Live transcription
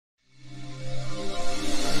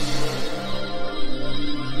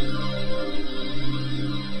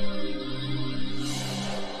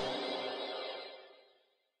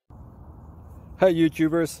Hey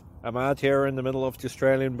YouTubers, I'm out here in the middle of the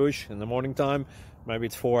Australian bush in the morning time. Maybe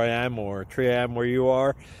it's 4 a.m. or 3 a.m. where you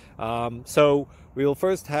are. So we'll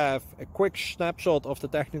first have a quick snapshot of the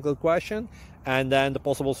technical question and then the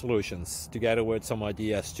possible solutions, together with some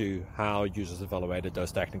ideas to how users evaluated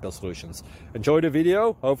those technical solutions. Enjoy the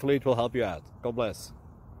video, hopefully it will help you out. God bless.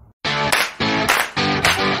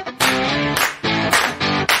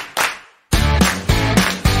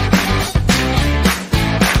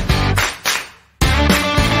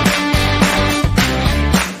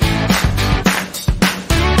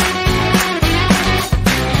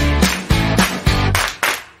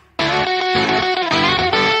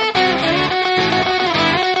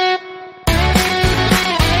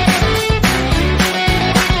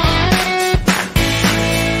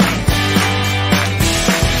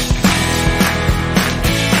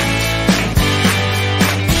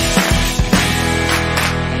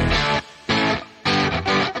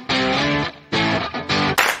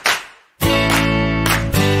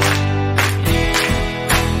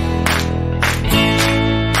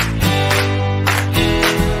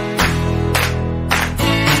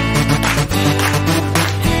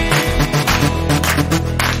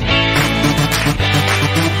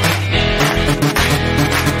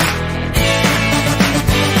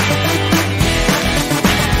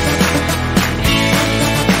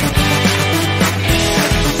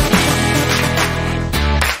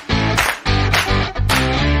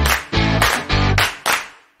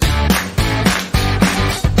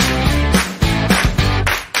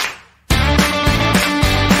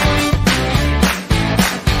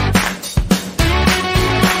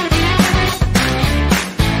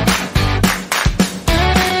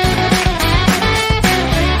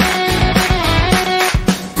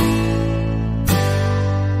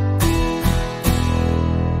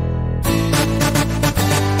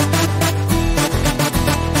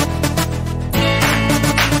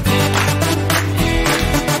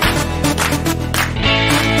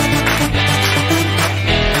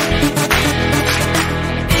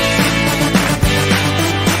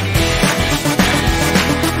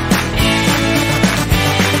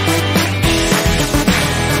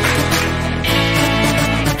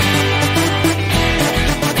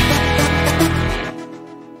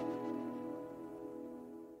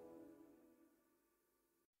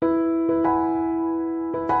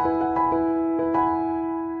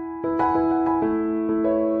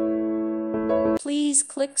 Please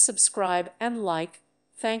click subscribe and like.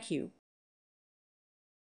 Thank you.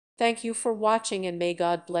 Thank you for watching and may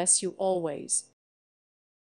God bless you always.